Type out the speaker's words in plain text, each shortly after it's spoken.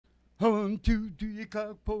1, 2, 3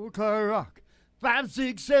 o'clock, 4 o'clock, rock. 5,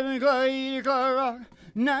 6, 7 o'clock, 8 o'clock, rock.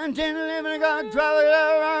 9, 10, 11 o'clock, 12 o'clock,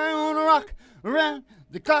 I wanna rock around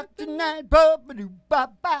the clock tonight.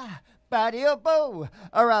 Ba-ba-doo-ba-ba, ba-dee-o-bo,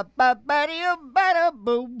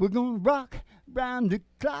 ba-ba-dee-o-ba-da-bo. We're gonna rock round the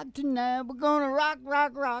clock tonight. We're gonna rock,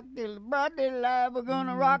 rock, rock till the broad daylight. We're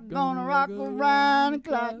gonna rock around the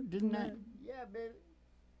clock tonight. Yeah, baby.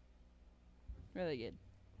 Really good.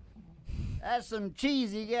 That's some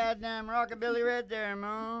cheesy goddamn rockabilly right there,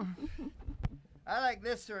 Mom. I like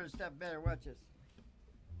this sort of stuff better. Watch this.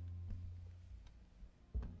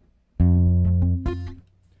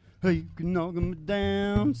 Hey, you can knock 'em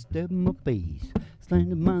down, step in my face,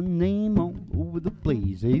 slandering my name all over the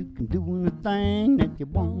place. Hey, you can do anything that you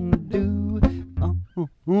want to do.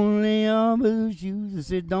 Only your blue shoes. I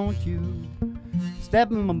said, don't you step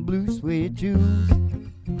in my blue suede shoes.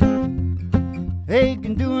 Hey, you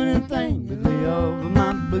can do anything but lay over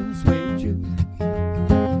my blue suede shoes.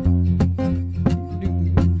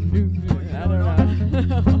 I don't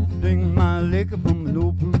know. Drink my liquor from an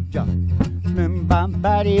old blue jar.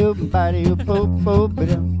 Body up, but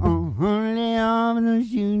only all those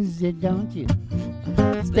shoes. Said, don't you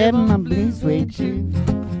step in my blue suede shoes.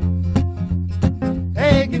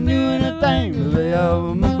 Hey, you can do anything but lay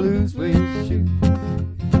over my blue suede shoes.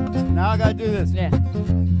 Now I gotta do this. Yeah.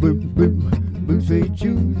 Blue suede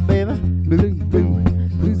shoes, baby.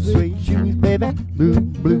 Blue suede shoes, baby.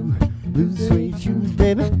 Blue suede shoes,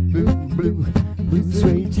 baby. Blue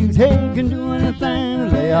suede shoes. Hey, you can do anything.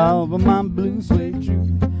 Lay over my blue suede shoes.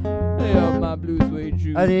 Lay off my blue suede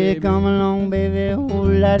shoes, I baby. did come along, baby. A whole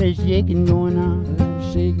lot of shaking going on.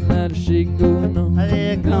 Lot of shaking going on. I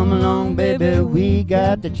did come along, baby. We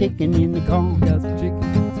got the chicken in the corn. Got some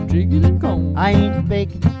chicken and corn. I ain't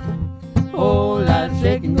baking. Whole lot of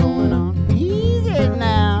shaking going on. Easy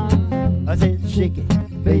now. I said, shake it,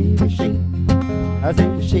 baby, shake it. I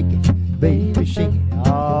said, shake it, baby, shake it.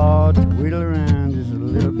 Oh, twiddle around just a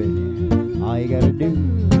little bit. All you gotta do.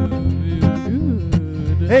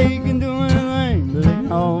 Hey, you can do anything but lay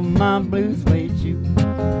off my blue suede shoes.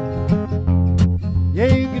 Yeah,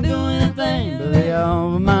 you can do anything but lay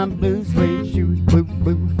off my blue suede shoes. Blue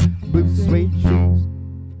suede shoes.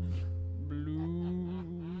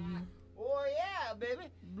 Oh yeah, baby.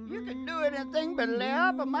 You can do anything but lay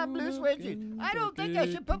off of my blue suede shoes. I don't think I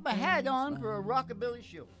should put my hat on for a rockabilly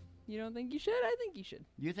show. You don't think you should? I think you should.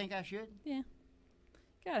 You think I should? Yeah.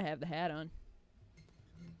 Gotta have the hat on.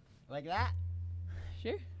 Like that?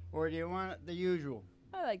 Sure. Or do you want the usual?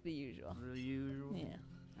 I like the usual. The usual? Yeah.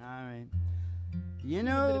 All right. You A bit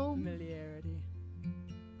know, of familiarity.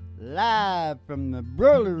 live from the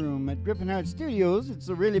Broiler Room at Griffin Heart Studios, it's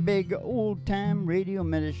a really big old-time radio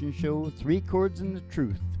medicine show, 3 Chords and the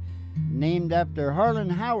Truth, named after Harlan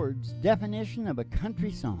Howard's definition of a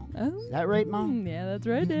country song. Oh. Is that right, Mom? Yeah, that's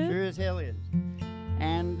right, Dad. Sure as hell is.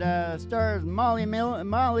 And stars Molly in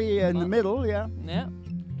the middle, yeah. Yeah.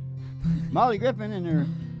 Molly Griffin and her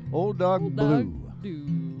old dog Old Blue. dog,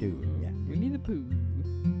 Dude, yeah. Winnie the Pooh.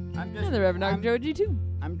 I'm And the Reverend Dog Joji, too.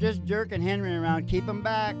 I'm just jerking Henry around. Keep him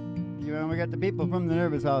back. You know, we got the people from the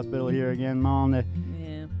Nervous Hospital here again, Mom.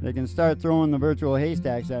 Yeah. They can start throwing the virtual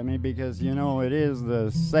haystacks at me because, you know, it is the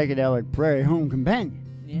psychedelic prairie home companion.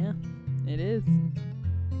 Yeah, it is.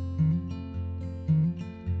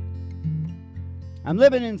 I'm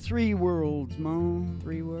living in 3 worlds, Mom.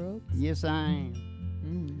 3 worlds. Yes, I am.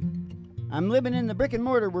 Mm. I'm living in the brick and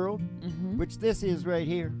mortar world, Mm-hmm. which this is right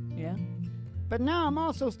here. Yeah. But now I'm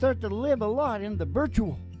also starting to live a lot in the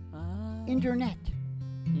virtual internet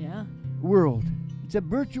Yeah. world. It's a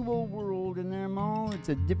virtual world in there, Mom. It's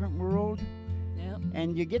a different world. Yeah.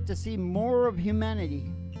 And you get to see more of humanity,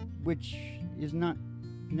 which is not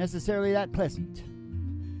necessarily that pleasant.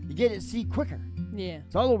 You get to see quicker. Yeah.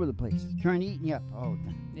 It's all over the place, trying to eat you up all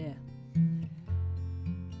the time. Yeah.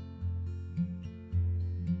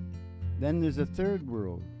 Then there's a third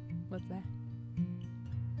world, What's that?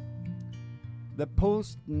 the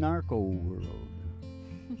post-narco world.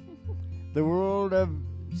 The world of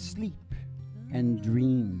sleep and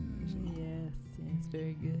dreams. Yes. Yes.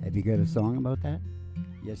 Very good. Have you got a song about that?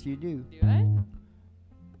 Yes, you do. Do I?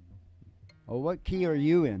 Oh, what key are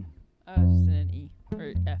you in? I was just in an E.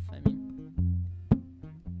 Or F, I mean.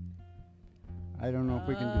 I don't know if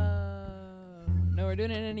we can do. No, we're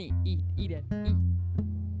doing it in an E. E. E, Dad. E.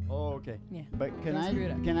 Oh, okay. Yeah. But can Don't I screw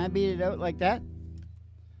it up. can I beat it out like that?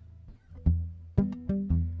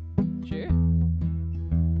 Sure.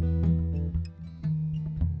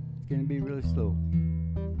 It's gonna be really slow.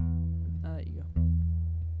 I'll let you go.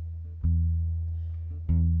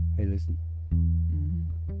 Hey, listen. Mm-hmm.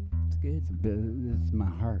 It's good. It's my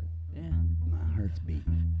heart. Yeah. My heart's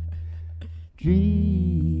beating.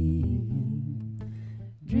 dream,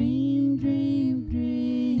 dream, dream,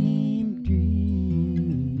 dream,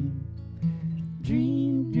 dream,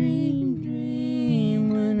 dream, dream, dream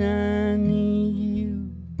when I need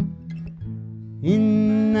you, in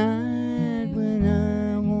the night when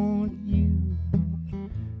I want you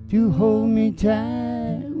to hold me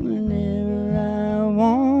tight whenever I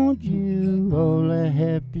want you. All I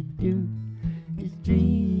have to do is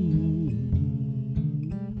dream.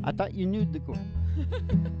 I thought you knew the chord.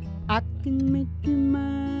 I can make you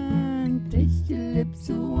mine, taste your lips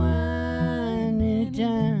of wine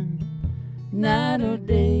anytime, night or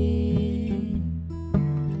day.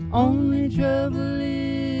 Only trouble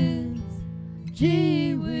is,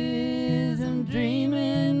 gee whiz, I'm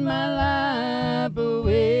dreaming my life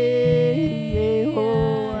away.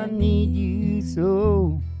 Oh, I need you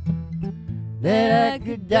so that I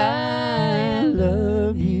could die. I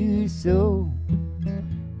love you so.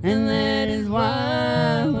 And that is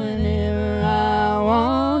why whenever I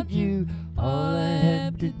want you, all I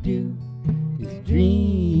have to do is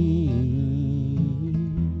dream.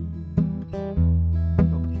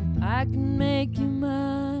 I can make you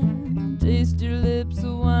mine, taste your lips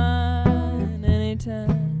of wine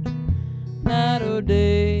anytime, night or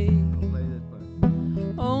day.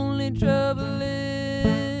 Only trouble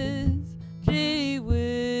is, gee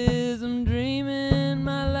whiz, I'm dreaming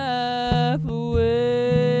my life away.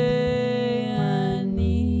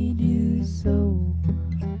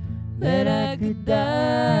 That I could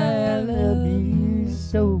die, I love you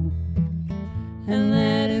so. And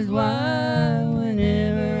that is why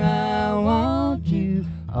whenever I want you,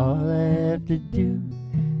 all I have to do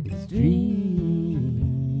is dream.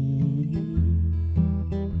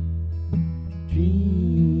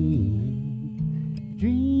 Dream,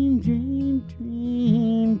 dream, dream,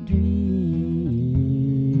 dream,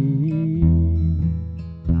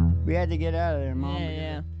 dream. We had to get out of there, Mom.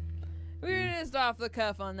 Yeah. We were just off the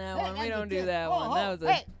cuff on that one. We don't do that Oh, one. That was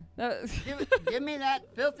hey. That was Give me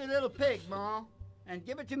that filthy little pig, Mom, and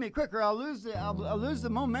give it to me quicker. I'll lose the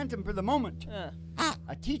momentum for the moment.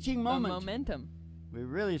 A teaching moment. Momentum. We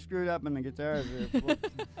really screwed up on the guitars there.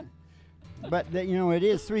 But you know, it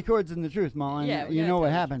is 3 chords in the truth, Mom. Yeah, you know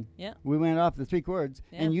what happened? Yeah. We went off the 3 chords,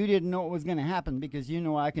 Yeah. and you didn't know what was going to happen because you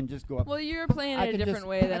know I can just go up. Well, you're playing it a different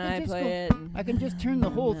way than I play it. I can just turn the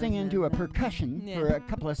whole thing into a percussion Yeah. for a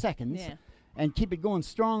couple of seconds. Yeah. And keep it going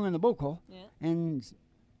strong on the vocal, Yeah. and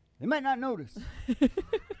they might not notice. Shouldn't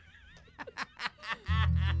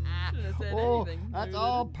have said anything. That's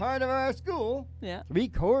all part of our school. Yeah. 3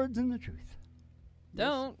 chords and the truth.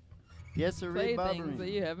 Don't Yes, sir. play things that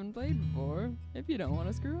you haven't played before if you don't want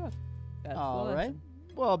to screw up. That's All the right. lesson.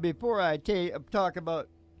 Well, before I talk about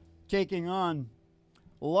taking on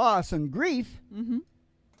loss and grief,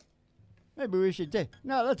 maybe we should take.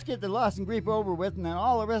 No, let's get the loss and grief over with, and then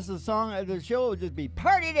all the rest of the song of the show will just be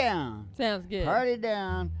party down. Sounds good. Party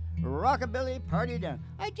down, rockabilly, party down.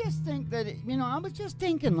 I just think that I was just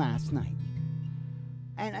thinking last night,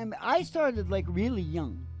 and I started like really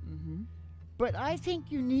young, but I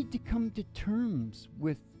think you need to come to terms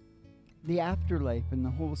with the afterlife and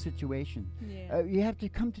the whole situation. Yeah. You have to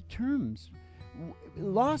come to terms.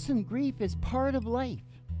 Loss and grief is part of life.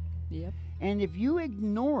 Yep. And if you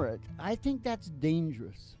ignore it, I think that's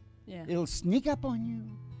dangerous. Yeah. It'll sneak up on you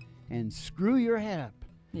and screw your head up.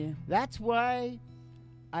 Yeah. That's why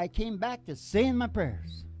I came back to saying my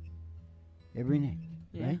prayers every night.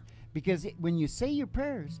 Yeah. Right? Because when you say your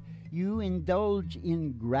prayers, you indulge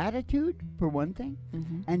in gratitude, for one thing,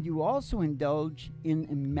 and you also indulge in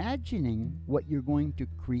imagining what you're going to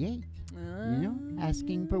create.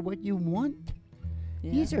 Asking for what you want.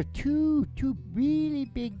 Yeah. These are two really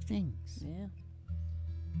big things. Yeah.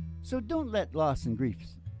 So don't let loss and grief,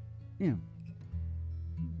 Yeah.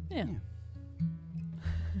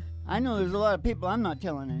 I know there's a lot of people I'm not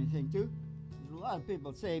telling anything to. There's a lot of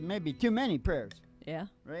people say maybe too many prayers, Yeah.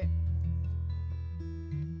 right?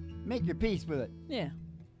 Make your peace with it Yeah.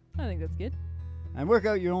 I think that's good. and work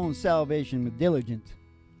out your own salvation with diligence.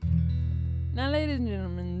 Now, ladies and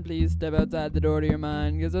gentlemen, please step outside the door to your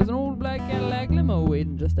mind, because there's an old black Cadillac limo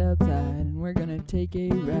waiting just outside, and we're gonna take a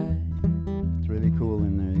ride. It's really cool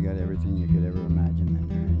in there. You got everything you could ever imagine in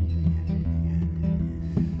there. Anything.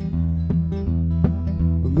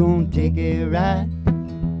 We're gonna take a ride.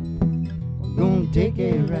 We're gonna take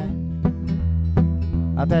a ride.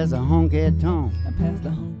 I pass the honky-tonk I passed the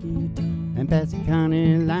honky-tonk and past the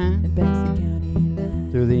county line, and past the county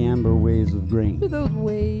line, through the amber waves of grain, through those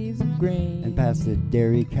waves of grain, and past the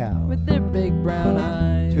dairy cow, with their big brown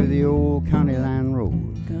eyes, to the old county line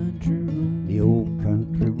road, country road, the old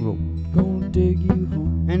country road, gonna take you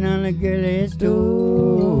home. and on the girl's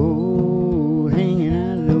door.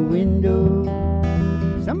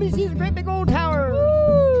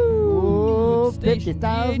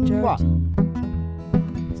 50,000 watts.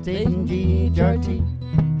 Station GHRT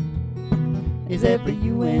is there for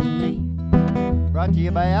you and me. Brought to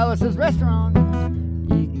you by Alice's Restaurant.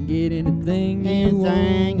 You can get anything you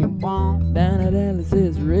Anything you want want. down at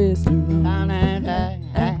Alice's Restaurant. Down at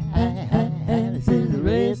Alice's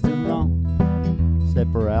Restaurant.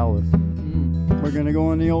 Except for Alice. We're gonna go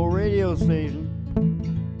on the old radio station.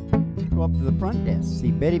 Go up to the front desk,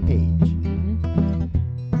 see Betty Page.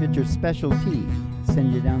 Get your special tea.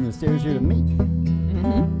 Send you down the stairs here to me.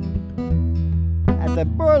 At the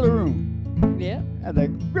boiler room. Yep. At the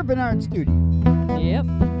Grippin' Art Studio. Yep.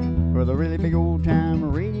 For the really big old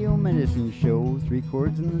time radio medicine show, 3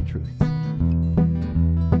 Chords and the Truth.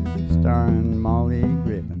 Starring Molly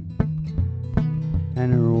Griffin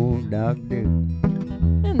and her old dog dude.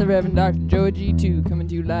 And the Reverend Dr. Joey G2 coming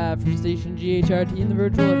to you live from station GHRT in the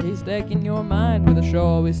virtual haystack in your mind, where the show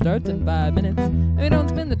always starts in 5 minutes. And we don't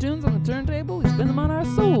spin the tunes on the turntable, we spin them on our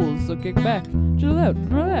souls. So kick back, chill out,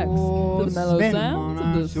 and relax to the mellow spin 'em sounds on of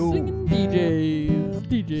our the soul. singing DJs.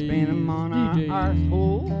 DJs. Spin 'em on DJs. our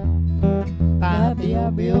hole.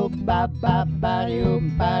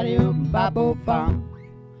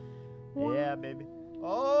 Yeah, baby.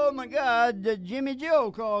 Oh my God, Jimmy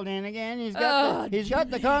Joe called in again. He's got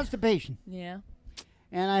the constipation. Yeah.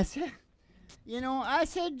 And I said,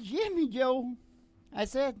 Jimmy Joe, I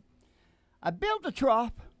said, I built a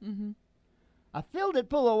trough. I filled it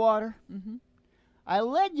full of water. I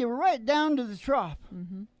led you right down to the trough.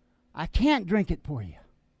 I can't drink it for you.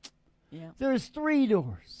 Yeah. There's 3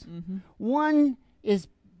 doors. One is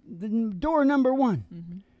the door number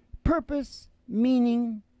 1. Purpose,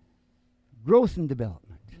 meaning, growth and development.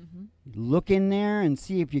 Look in there and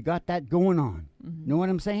see if you got that going on. Know what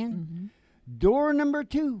I'm saying? Door number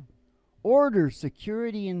 2, order,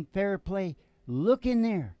 security, and fair play. Look in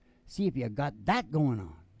there. See if you got that going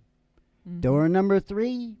on. Door number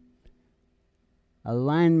 3,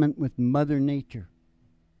 alignment with Mother Nature.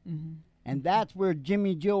 And that's where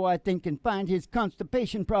Jimmy Joe, I think, can find his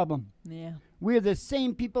constipation problem. Yeah. We're the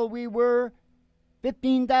same people we were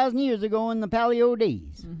 15,000 years ago in the Paleo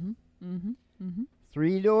days.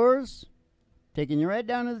 3 doors, taking you right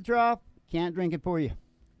down to the trough. Can't drink it for you.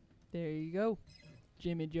 There you go,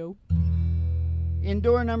 Jimmy Joe. In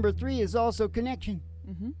door number 3 is also connection.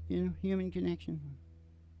 Human connection.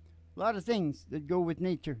 A lot of things that go with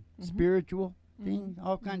nature. Spiritual things,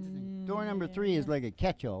 all kinds of things. Door number 3 is like a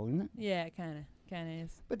catch-all, isn't it? Yeah, it kind of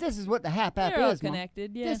is. But this is what the hap-hap They're all is, Mom.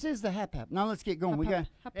 connected, yeah. This is the hap-hap. Now let's get going.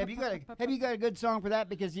 Have you got a good song for that?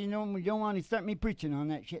 Because we don't want to start me preaching on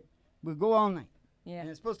that shit. We'll go all night. Yeah. And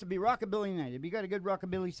it's supposed to be rockabilly night. Have you got a good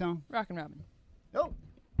rockabilly song? Rockin' Robin. Oh.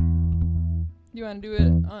 You want to do it?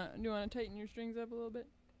 Do you want to tighten your strings up a little bit?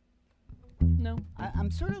 No. I'm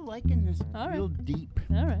sort of liking this All right. real deep.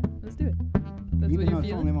 All right, let's do it. That's Even what though you're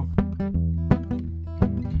it's only feeling.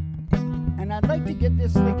 one. And I'd like to get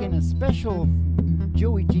this like in a special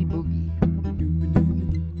Joey G boogie.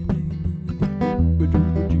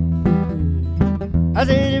 I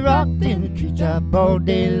said he rocked in the treetop all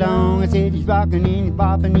day long. I said he's rocking and he's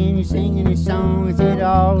bopping and he's singing his song. I said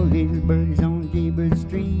all the little birdies on Jaybird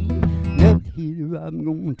Street love to hear the robin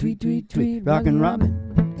going tweet, tweet, tweet. Rockin' Robin.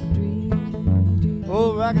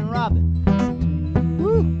 Oh, Rockin' Robin.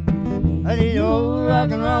 Woo. I said, oh,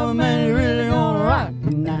 Rockin' Robin, man, he really gonna rock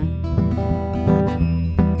tonight.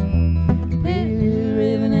 Really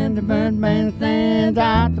raving and the bird band stands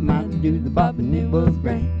out. The might do the bopping, it was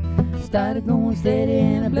great. Started going steady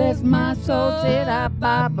and I blessed my soul. Said I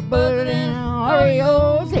bop a bird and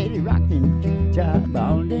Oreo. Said he rocked in the treetop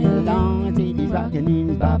all day long. I said he's rocking and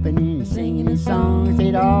he's bopping and he's singing his song. I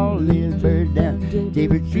said all little bird down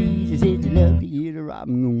Jaybird trees. I said you love to hear the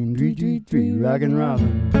robin going tweet, tweet, tweet. Rockin'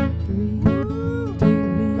 Robin.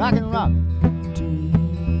 Rockin' Robin.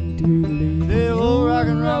 Say oh,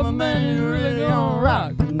 Rockin' Robin, man, you really gonna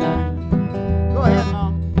rock tonight. Go ahead,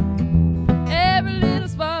 Mom. Every little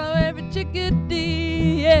swallow, every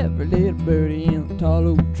chickadee, every little birdie in the tall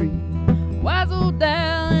oak tree. Wise old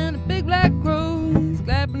owl and a big black crow, he's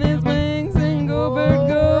clapping his wings and go bird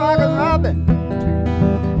go. Rockin' Robin.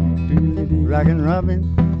 Rockin' Robin.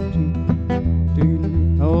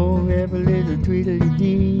 Oh, every little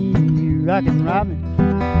tweedledee. Rockin' Robin.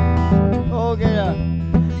 Oh, get up.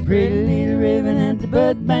 Pretty little ribbon at the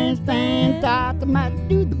bud band stand. Thought I might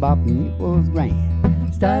do the bopping, it was grand.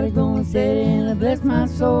 Started going steady and I blessed my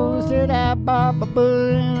soul. Said I bop a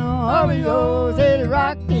bird and Oreo. Said he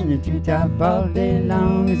rocked in the treetop all day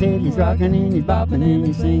long. I said he's rocking and he's bopping and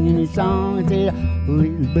he's singing his song. I said oh,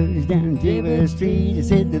 little birds down Jaybird Street. I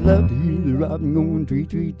said they love to hear the robin going tweet,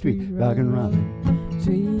 tweet, tweet. Rockin' Robin.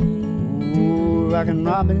 Oh, Rockin'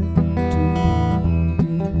 Robin.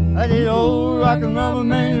 I said, old rock and roll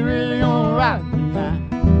man really gonna rock tonight.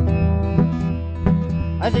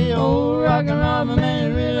 I said, old rock and roll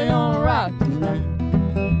man really gonna rock tonight.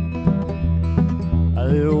 I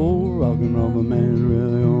said, old rock and roll man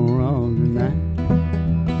really gonna rock tonight.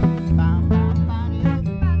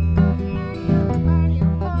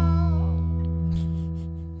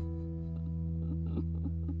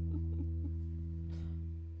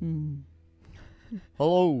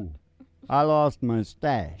 Hello, I lost my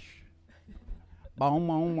stash. Boom,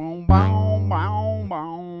 boom, boom, boom, boom,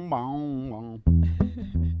 boom, boom,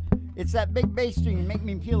 boom. It's that big bass string. Make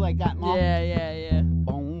me feel like that, Mom. Yeah.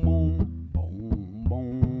 Boom, boom, boom,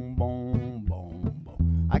 boom, boom, boom,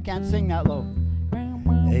 boom. I can't sing that low.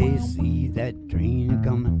 They see that train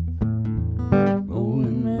coming,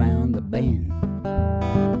 rolling round the bend.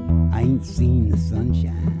 I ain't seen the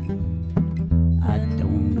sunshine. I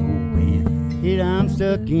don't know when. Yet I'm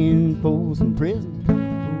stuck in Folsom Prison.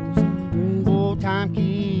 Old time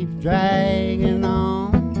keeps dragging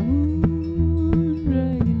on.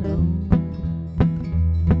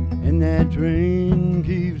 And that train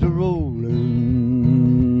keeps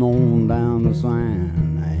rolling on down the San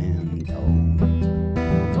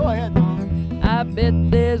Antonio. Go ahead, Mom. I bet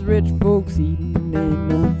there's rich folks eating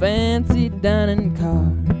in a fancy dining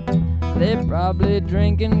car. They're probably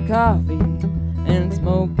drinking coffee and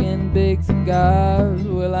smoking big cigars.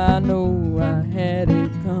 Well, I know I had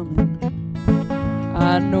it coming.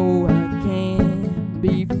 I know I can't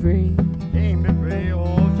be free. Can't be free,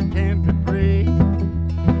 oh, you can't be free.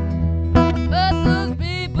 But those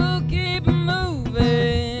people keep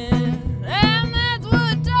moving, and that's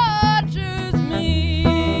what tortures me.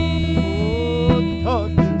 Oh,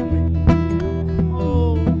 tortures me.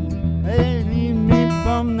 Oh, they leave me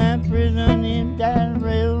from that prison if that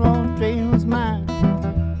railroad train was mine.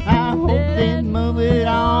 I hope they'd move it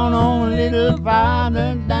on a little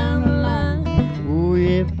farther down the line. Oh,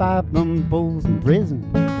 if I'm from Folsom Prison,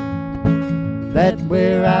 that's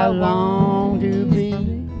where I long to be.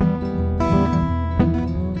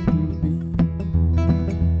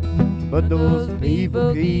 But those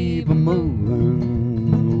people keep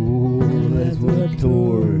moving. Oh, that's what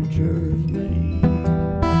tortures me.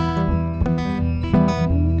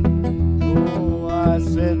 Oh, I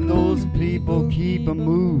said those people keep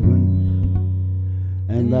moving,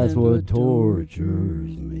 and that's what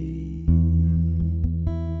tortures me.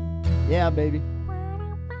 Yeah, baby.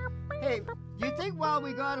 Hey, do you think while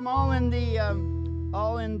we got them all in the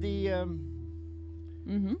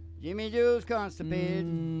Jimmy Joe's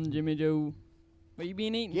constipated? Jimmy Joe. What you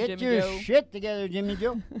been eating, Get Jimmy your Joe? shit together, Jimmy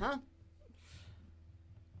Joe. Huh?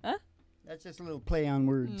 Huh? That's just a little play on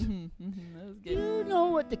words. That was Do good. you know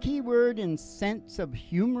what the key word in sense of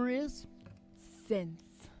humor is? Sense.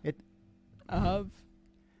 It- of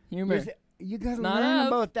humor. You gotta It's not learn of.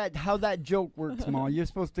 about that, how that joke works, Ma. You're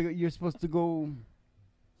supposed to go,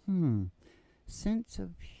 sense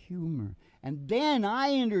of humor. And then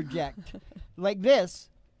I interject like this.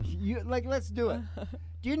 Let's do it.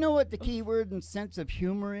 Do you know what the key word in sense of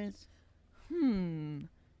humor is?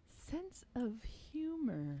 Sense of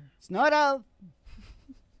humor. It's not of.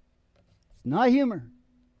 It's not humor.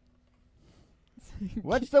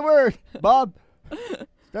 What's the word, Bob?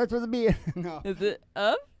 Starts with a B. No. Is it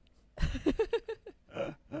of?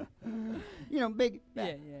 You know, big.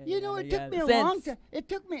 Yeah. You know, I it took got me it. a Sense. long time.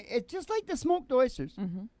 It's just like the smoked oysters.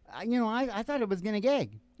 I thought it was going to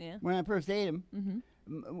gag Yeah. when I first ate them.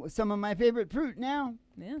 Some of my favorite fruit now.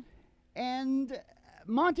 Yeah. And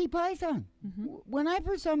Monty Python. When I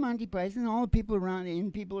first saw Monty Python, all the people around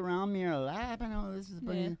me are laughing. Oh, this is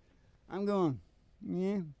funny. Yeah. I'm going,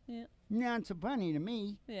 yeah. Yeah. Not so funny to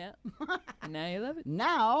me. Yeah. And now you love it.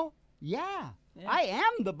 Now, yeah. I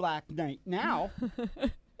am the Black Knight now.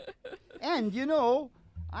 And, you know,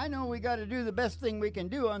 I know we got to do the best thing we can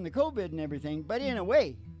do on the COVID and everything, but in a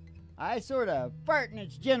way, I sort of fart in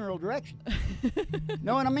its general direction.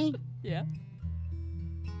 Know what I mean? Yeah.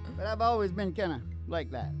 But I've always been kind of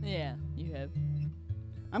like that. Yeah, you have.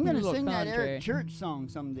 I'm going A to little sing that contrary. Eric Church song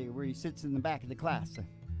someday where he sits in the back of the class.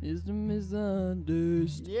 Is the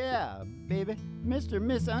misunderstood. Yeah, baby. Mr.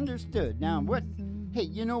 Misunderstood. Now, what? Hey,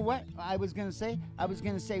 you know what I was going to say? I was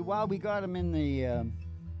going to say while we got him in the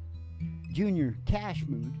Junior Cash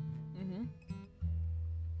mood,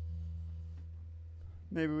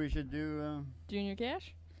 maybe we should do... Junior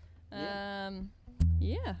Cash? Yeah.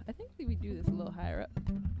 Yeah, I think we do this a little higher up.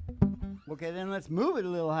 Okay, then let's move it a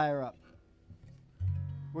little higher up.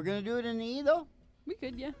 We're going to do it in the E, though? We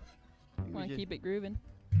could, yeah. We Want to should- keep it grooving.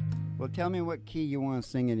 Well, tell me what key you want to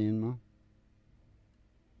sing it in, Ma.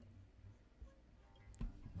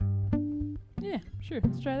 Yeah, sure.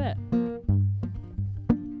 Let's try that.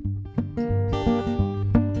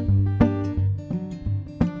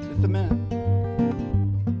 Just a minute.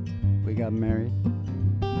 We got married.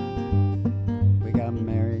 We got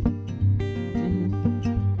married.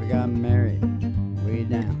 We got married way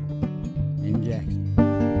down in Jackson.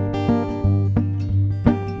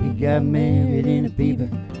 We got married in a fever,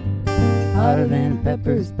 hotter than a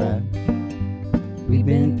pepper sprout. We've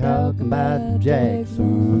been talking about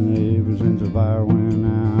Jackson ever since the fire went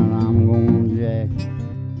out. I'm going to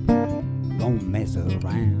Jackson, gonna mess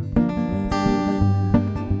around.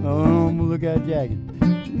 Oh, look at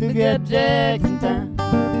Jackson, look at Jackson time.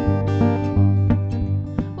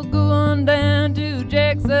 Well, go on down to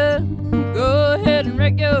Jackson, go ahead and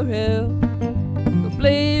wreck your hell. Go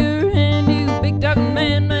play your hand, you big talking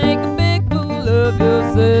man, make a big fool of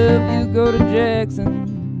yourself. You go to Jackson,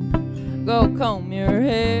 go comb your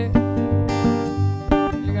hair.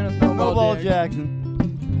 You're gonna snowball Jackson.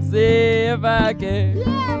 See if I care.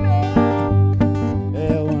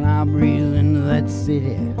 Yeah, when I breathe into that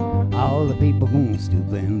city, all the people gonna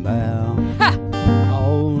stoop and bow. Ha!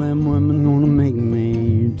 All them women gonna make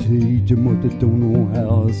me teach them what they don't know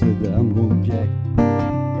how. I said that I'm going to Jackson.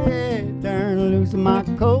 Yeah, turn loose my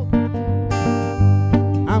coat.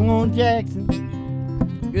 I'm going to Jackson.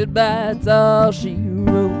 Goodbye, that's all she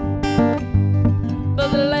wrote. For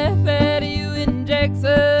the laugh at you in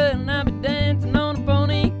Jackson, I'll be dancing on a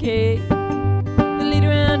pony cake. The lead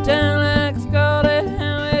around town like a scalded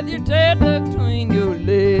hound with your tail tucked between your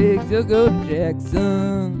legs. You'll go to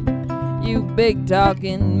Jackson, you big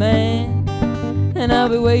talking man, and I'll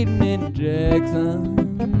be waiting in Jackson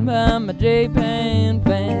by my J-Pan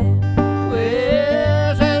fan.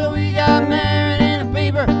 Well, said we got married in a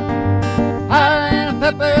fever, hotter than a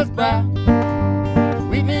pepper sprout.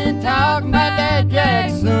 We've been talking about that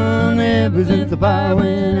Jackson ever since the fire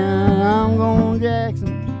went out. I'm going to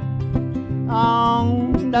Jackson.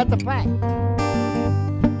 Oh, that's a fact.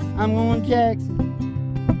 I'm going to Jackson,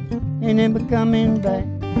 and then be coming back.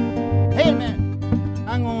 Hey a minute,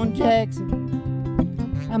 I'm going to Jackson.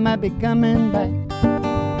 I might be coming back.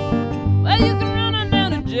 Well, you can run on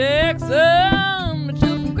down to Jackson, but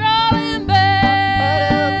you'll be crawling back.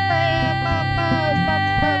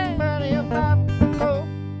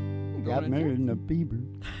 Got married in a fever.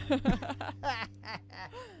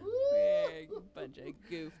 Bunch of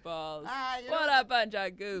goofballs. You What know, a bunch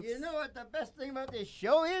of goofs. You know what the best thing about this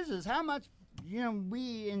show is how much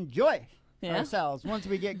we enjoy ourselves once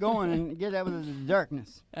we get going and get out of the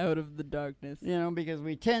darkness. Out of the darkness. Because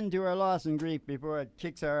we tend to our loss and grief before it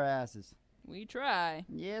kicks our asses. We try.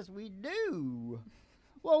 Yes, we do.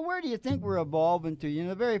 Well, where do you think we're evolving to?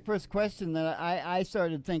 The very first question that I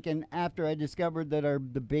started thinking after I discovered that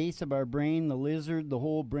the base of our brain, the lizard, the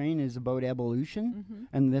whole brain is about evolution,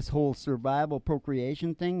 and this whole survival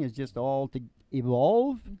procreation thing is just all to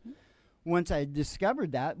evolve. Once I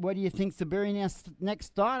discovered that, what do you think's the very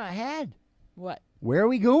next thought I had? What? Where are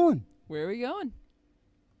we going? Where are we going?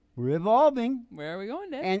 We're evolving. Where are we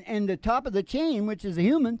going, Dad? And the top of the chain, which is the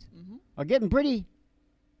humans, are getting pretty.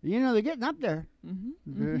 They're getting up there.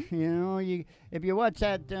 If you watch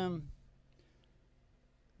that Ben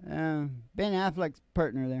Affleck's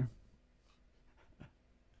partner there,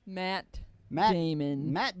 Matt Matt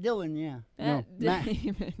Damon. Matt Dillon, yeah. Matt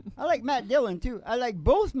Damon. I like Matt Dillon too. I like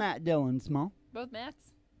both Matt Dillons, Small. Both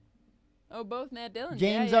Matts? Oh, both Matt Dillon.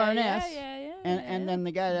 James yeah, Arness. Yeah. And then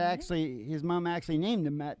the guy that his mom actually named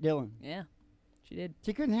him Matt Dillon. Yeah, she did.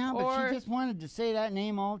 She couldn't help it. She just wanted to say that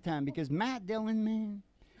name all the time because Matt Dillon, man,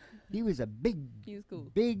 he was a he was cool.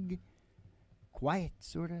 big, quiet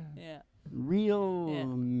sort of, real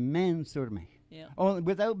man sort of man. Yeah. Oh,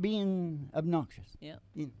 without being obnoxious. Yeah.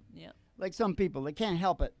 Yeah. Like some people, they can't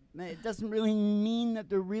help it. It doesn't really mean that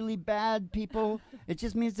they're really bad people. It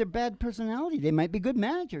just means they're bad personality. They might be good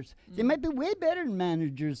managers. They might be way better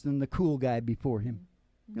managers than the cool guy before him.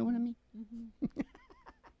 You know what I mean?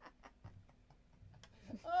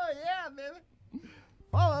 Oh, yeah, baby.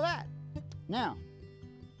 Follow that. Now.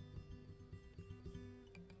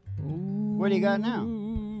 What do you got now?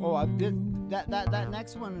 Oh, that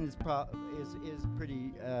next one is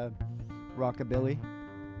pretty rockabilly.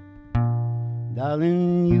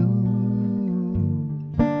 Darling, you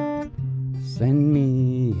send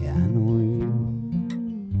me, I know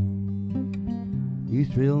you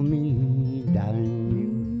thrill me, darling,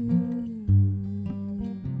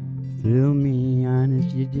 you thrill me,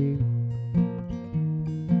 honest you do.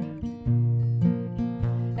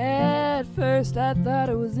 At first I thought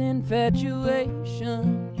it was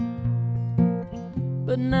infatuation,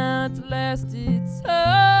 but now it's lasted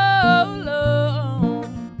so long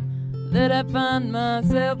that I find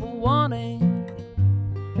myself wanting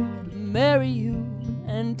to marry you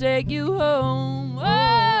and take you home. Oh,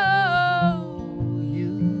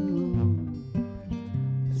 you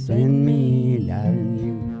send me,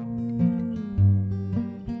 darling,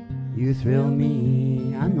 you thrill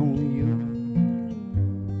me, I know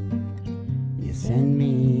you send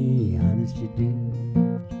me, honest you do.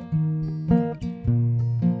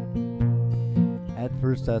 At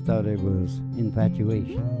first I thought it was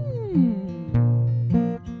infatuation.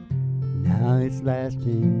 Now it's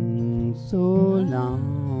lasting so long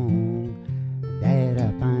that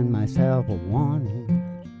I find myself wanting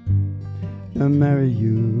to marry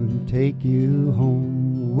you and take you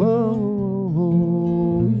home.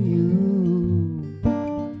 Whoa, you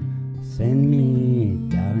send me,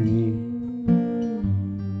 darling,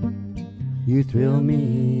 you thrill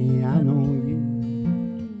me, I know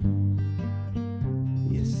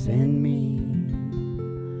you send me,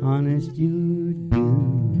 honest you do.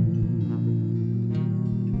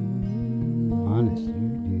 Honest you do.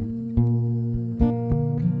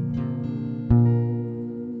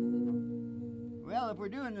 Well, if we're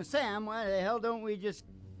doing the Sam, why the hell don't we just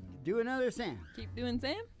do another Sam? keep doing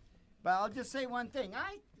Sam? But I'll just say one thing.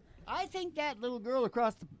 I think that little girl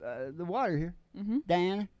across the water here, Mm-hmm.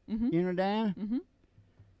 Diana, Mm-hmm. you know Diana? Mm-hmm.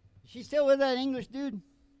 She's still with that English dude?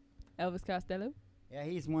 Elvis Costello? Yeah,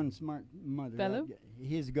 he's one smart mother. Fellow?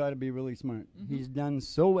 He's got to be really smart. Mm-hmm. He's done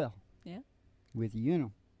so well. Yeah. With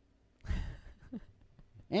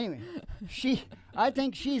Anyway, I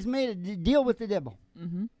think she's made a deal with the devil.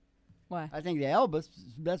 Mm-hmm. Why? I think the Elvis,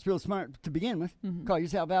 that's real smart to begin with. Mm-hmm. Call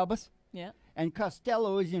yourself Elvis. Yeah. And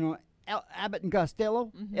Costello is, Abbott and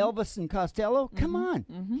Costello, Mhm. Elvis and Costello. Come Mhm. on.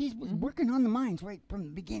 Mhm. He's Mhm. working on the minds right from the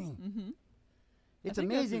beginning. Mm-hmm. It's think that's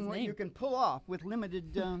amazing his what name. you can pull off with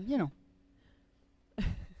limited,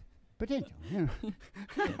 potential.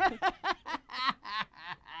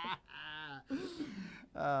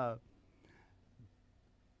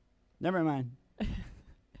 Never mind.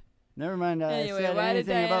 Never mind. I Anyway, said why did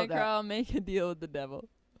anything Diana about that. Krall make a deal with the devil?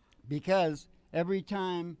 Because every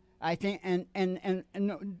time I think, and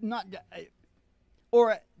no, not,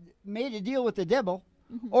 or made a deal with the devil,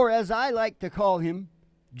 Mhm. or as I like to call him,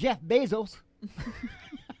 Jeff Bezos,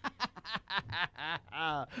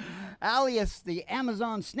 alias the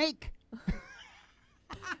Amazon snake.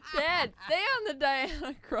 Dad, stay on the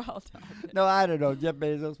Diana Krall topic. No, I don't know. Jeff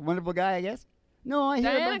Bezos, wonderful guy, I guess. No, I hear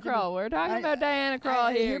a Diana bunch of Krall. We're talking I- about Diana Krall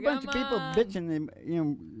I here. hear a bunch of Come people on.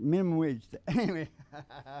 bitching, minimum wage. Anyway,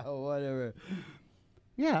 whatever.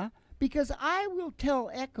 Yeah, because I will tell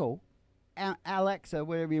Echo, Alexa,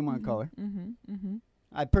 whatever you want to call her. Mm-hmm. Mm-hmm.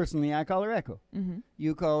 I call her Echo. Mm-hmm.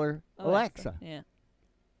 You call her Alexa. Yeah.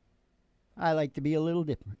 I like to be a little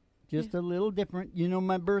different. Just a little different. You know,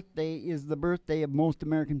 my birthday is the birthday of most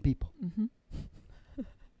American people. Mm-hmm.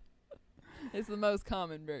 It's the most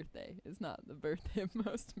common birthday. It's not the birthday of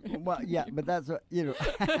most Americans. Well, yeah, but that's,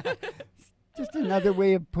 just another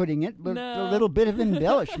way of putting it, but No. a little bit of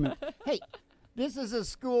embellishment. Hey, this is a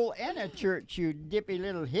school and a church, you dippy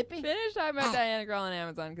little hippie. Finish talking about Diana Krall and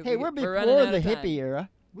Amazon. Hey, we're running before out the of time. hippie era.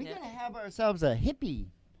 We're Yeah. going to have ourselves a hippie.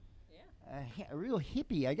 Yeah. A real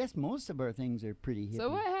hippie. I guess most of our things are pretty hippie. So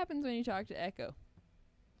what happens when you talk to Echo?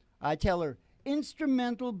 I tell her,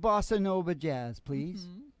 instrumental bossa nova jazz, please.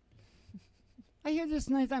 Mhm. I hear this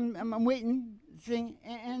nice, I'm waiting, sing,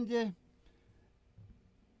 and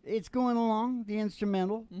it's going along, the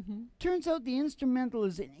instrumental. Mhm. Turns out the instrumental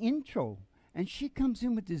is an intro, and she comes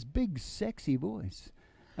in with this big, sexy voice.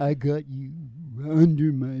 I got you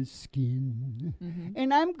under my skin. Mhm.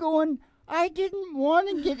 And I'm going, I didn't want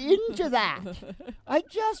to get into that. I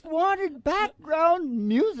just wanted background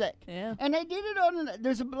music. Yeah. And I did it on,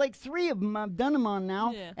 there's like 3 of them. I've done them on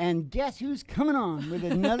now. Yeah. And guess who's coming on with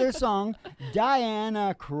another song?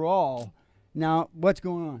 Diana Krall. Now, what's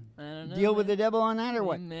going on? I don't know. Deal with the man. devil on that or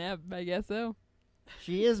what? Yeah, I guess so.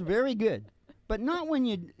 She is very good. But not when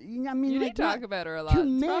I mean, You like did talk not about her a to lot.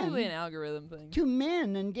 It's probably men. an algorithm thing. to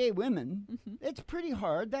men and gay women. Mhm. It's pretty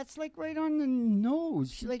hard. That's like right on the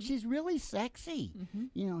nose. She's really sexy.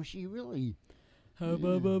 Mhm. She really.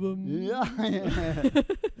 Hubba-bubba. Yeah.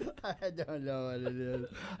 I don't know what it is.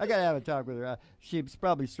 I gotta have a talk with her. She's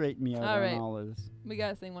probably straightened me out All on right. all of this. We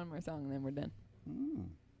gotta sing one more song and then we're done. Mm.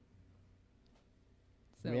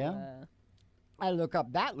 So, Yeah. I look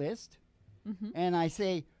up that list Mhm. and I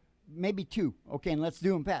say maybe 2. Okay, and let's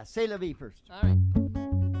do them fast. Say la vie first. All right.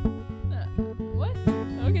 What?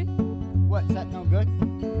 Okay. What's that? No good?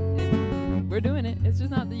 We're doing it. It's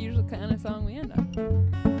just not the usual kind of song we end on.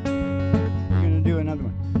 We're gonna do another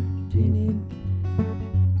one.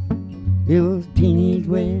 It was teenage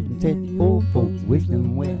wedding, said old folks wish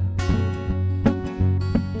them well.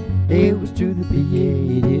 It was to the PA,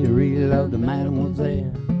 he did really love the madam was there.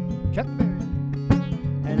 Chuck Berry.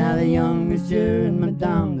 And now the young monsieur and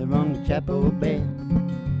madame, they rung the chapel bell.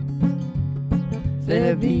 C'est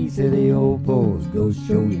la vie, say the old folks, goes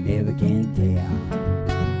show you never can tell.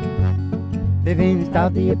 They finished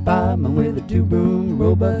out the apartment with a two-room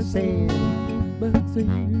robust cell.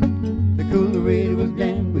 The coolerator was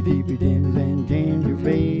jammed with deep dinners and ginger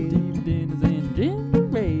ale.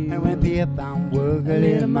 And when Pip found work, a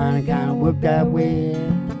little money kind of worked out well.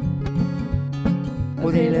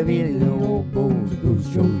 Oh, c'est la vie, the old folks, goes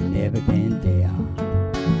show you never can tell.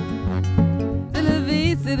 C'est la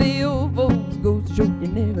vie, say the old folks, goes to show you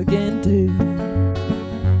never can tell.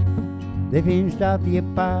 They finished out the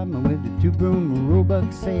apartment with the two-room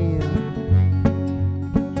robust cell.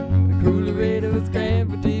 The coolerator was crammed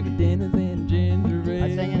for TV dinners and ginger ale.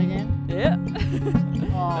 I sing it again? Yeah.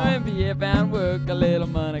 Aw. When P.F. found work, a little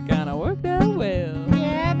money kinda worked out well.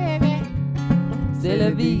 Yeah, baby. C'est la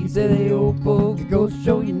vie, say the old folks, Goes to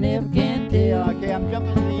show you never can tell. Okay, I'm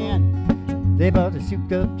jumping to the end. They bought a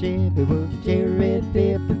souped-up chip. It was a cherry red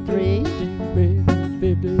 53.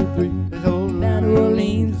 53. This whole Down to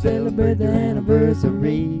Orleans to celebrate the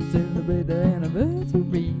anniversary. Celebrate the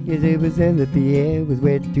anniversary. Yes, it was in the Pierre was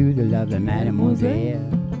wed to the lovely mademoiselle.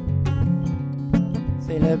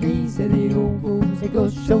 C'est la vie, say the old folks. It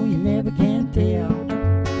goes to show you never can tell.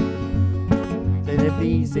 C'est la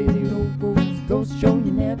vie, say the old folks. It goes to show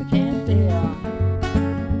you never can tell.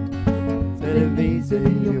 C'est la vie, say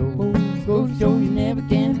the old folks. It goes to show you never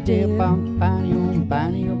can tell. Bum, bam,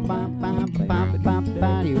 bam, bam, bam, bam, bam, bam,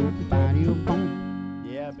 bam, bam.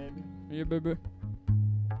 Yeah, baby. Yeah, baby.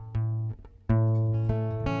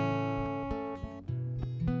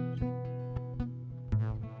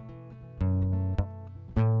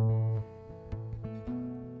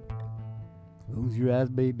 Close your eyes,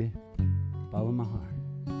 baby. Follow my heart.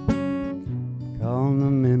 Call the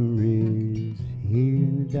memories here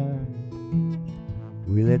in the dark.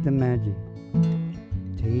 We let the magic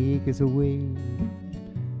take us away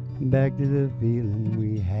back to the feeling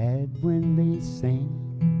we had when they sang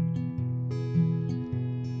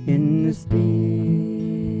in the still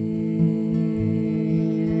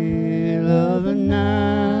of the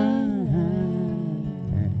night.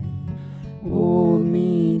 Hold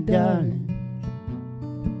me, darling.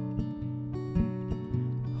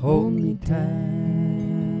 Hold me tight.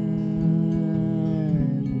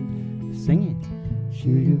 Sing it.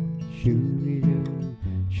 Shoot up, shooby-doo.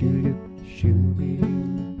 Shoot up,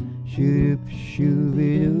 shooby-doo. Shoot up,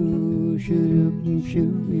 shooby-doo. Shoot up,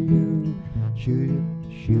 shooby-doo. Shoot up,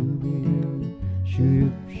 shooby-doo. Shoot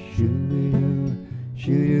up, shooby-doo.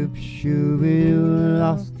 Shoot up, shooby-doo.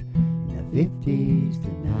 Lost in the 50s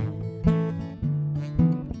tonight.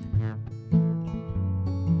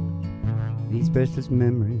 These precious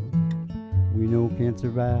memories we know can't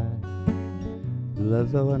survive.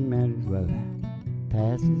 Love's all that matters while that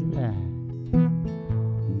past is alive.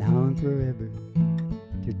 Now and forever,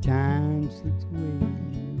 till time slips away,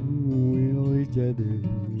 we'll hold each other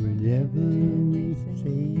whenever we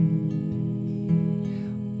say,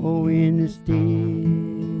 oh, in the still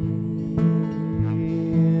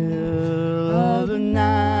of the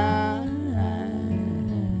night.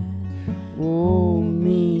 Oh,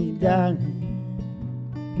 me, darling.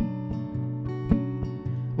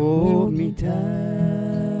 Hold me tight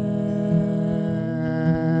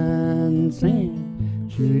and sing.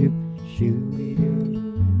 Shoot up,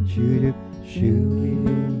 shooby-doo. Shoot up,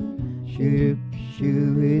 shooby-doo. Shoot up,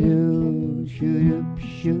 shooby-doo. Shoot up,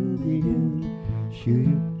 shooby-doo. Shoot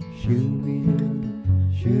up, shooby-doo.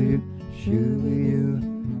 Shoot up, shooby-doo.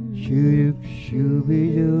 Shoot up,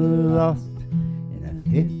 shooby-doo. Lost in the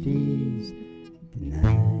 50s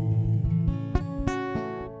tonight.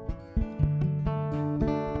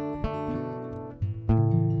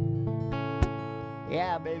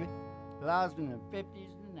 Yeah, baby. Lost in the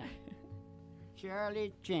 50s tonight.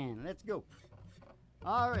 Charlie Chan. Let's go.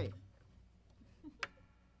 All right.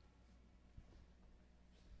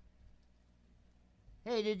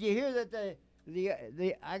 Hey, did you hear that the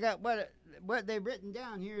I got what they've written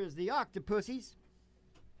down here is the octopussies.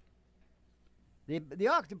 The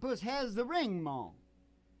octopus has the ring, Mom.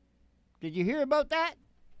 Did you hear about that?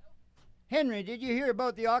 Henry, did you hear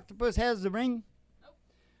about the octopus has the ring?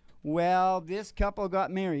 Well, this couple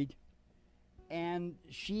got married, and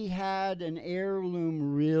she had an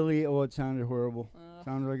heirloom really, oh, it sounded horrible.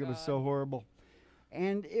 Sounded like God. It was so horrible.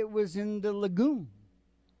 And it was in the lagoon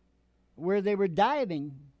where they were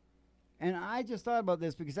diving. And I just thought about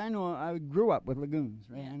this because I grew up with lagoons,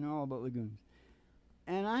 right? I know all about lagoons.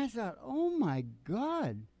 And I thought, oh, my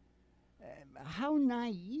God. how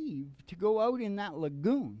naive to go out in that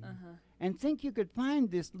lagoon and think you could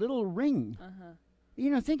find this little ring.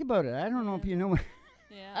 You know, think about it. I don't know if you know.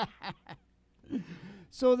 Yeah.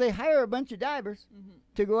 So they hire a bunch of divers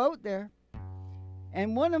to go out there.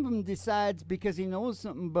 And one of them decides, because he knows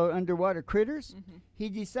something about underwater critters, he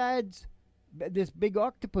decides this big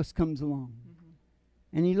octopus comes along.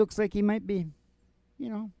 And he looks like he might be, you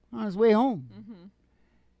know, on his way home.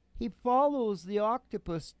 He follows the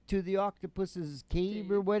octopus to the octopus's cave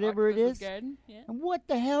or whatever it is. Garden? Yeah. And what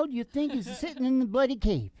the hell do you think is sitting in the bloody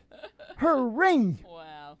cave? Her ring.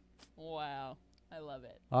 Wow. Wow. I love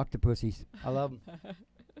it. Octopussies. I love them.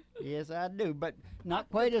 Yes, I do, but not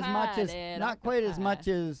quite as much as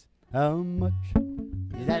how much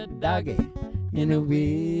is that doggy in the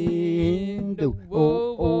window?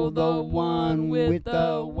 Oh, the one with the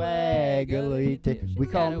waggly tail. We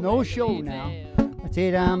call no show now. I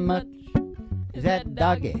said, how much is that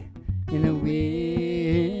doggy in the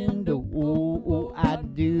window? Oh, I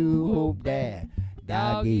do hope that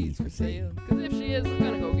doggy's for sale. Because if she is, we're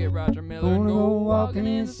gonna go get Roger Miller. Gonna go walking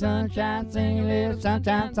in sunshine, sing a little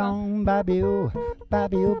sunshine song. Bobby, oh,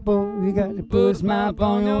 boy, you got to put a smile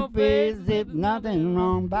on your face if nothing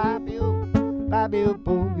wrong. Bobby, oh,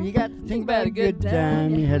 boy, you got to think about a good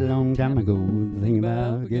time you had a long time ago. Think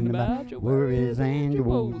about forgetting about your worries and your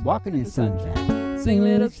woes. Walking in sunshine, sing a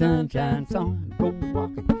little sunshine song. Go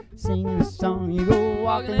walking, sing a song. You go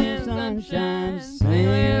walking in sunshine, sing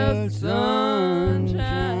a little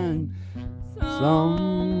sunshine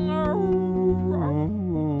song.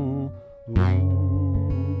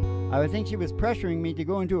 I would think she was pressuring me to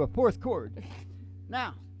go into a fourth chord.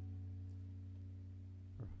 Now,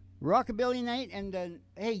 Rockabilly Night, and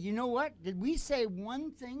hey, you know what? Did we say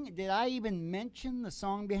one thing? Did I even mention the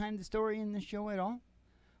song behind the story in the show at all?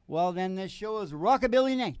 Well, then this show is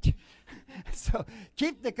Rockabilly Night. So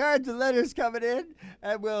keep the cards and letters coming in,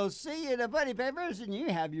 and we'll see you in the funny papers, and you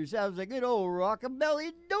have yourselves a good old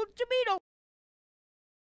rockabilly, don't you, Beetle?